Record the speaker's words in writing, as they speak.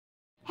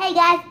Hey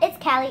guys, it's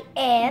Callie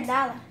and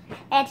Nala.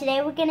 And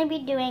today we're going to be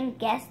doing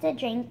guess the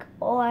drink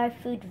or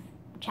food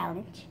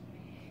challenge.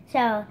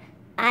 So,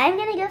 I'm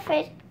going to go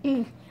first.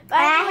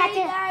 By the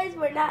way, guys,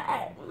 we're not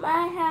at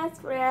my house,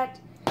 we're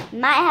at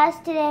my house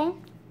today.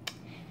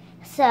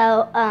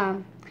 So,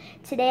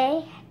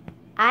 today,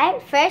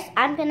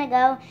 I'm going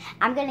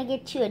to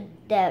get you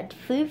the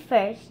food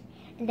first,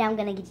 and then I'm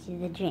going to get you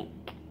the drink.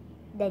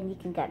 Then you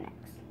can go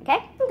next,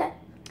 okay?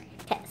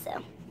 Okay,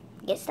 so,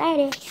 get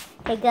started.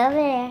 Okay, go over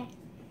there.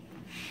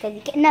 Because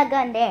you cannot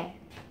go in there.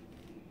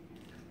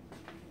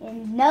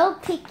 And no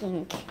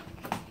peeking.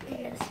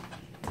 Yes.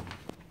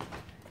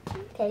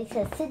 Okay,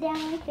 so sit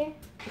down right there.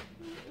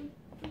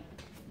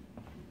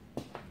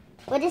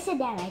 Well, just sit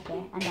down right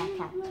there on that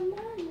couch.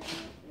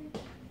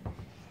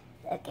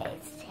 Okay,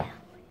 so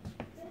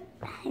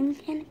I'm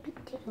going to be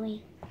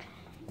doing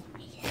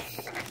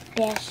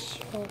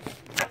special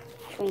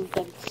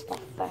drinking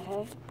stuff for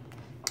her.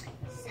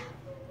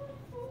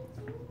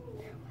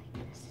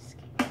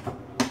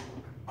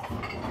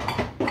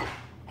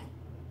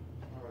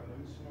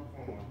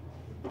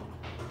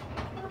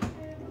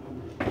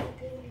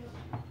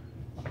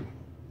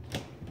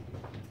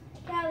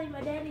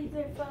 my daddy's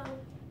their phone.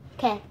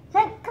 Okay, so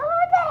go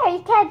over there.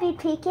 You can't be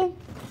peeking.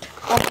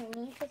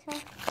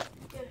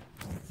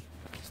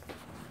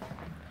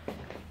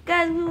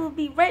 Guys, we will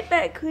be right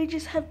back.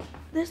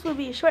 This will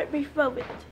be a short brief moment.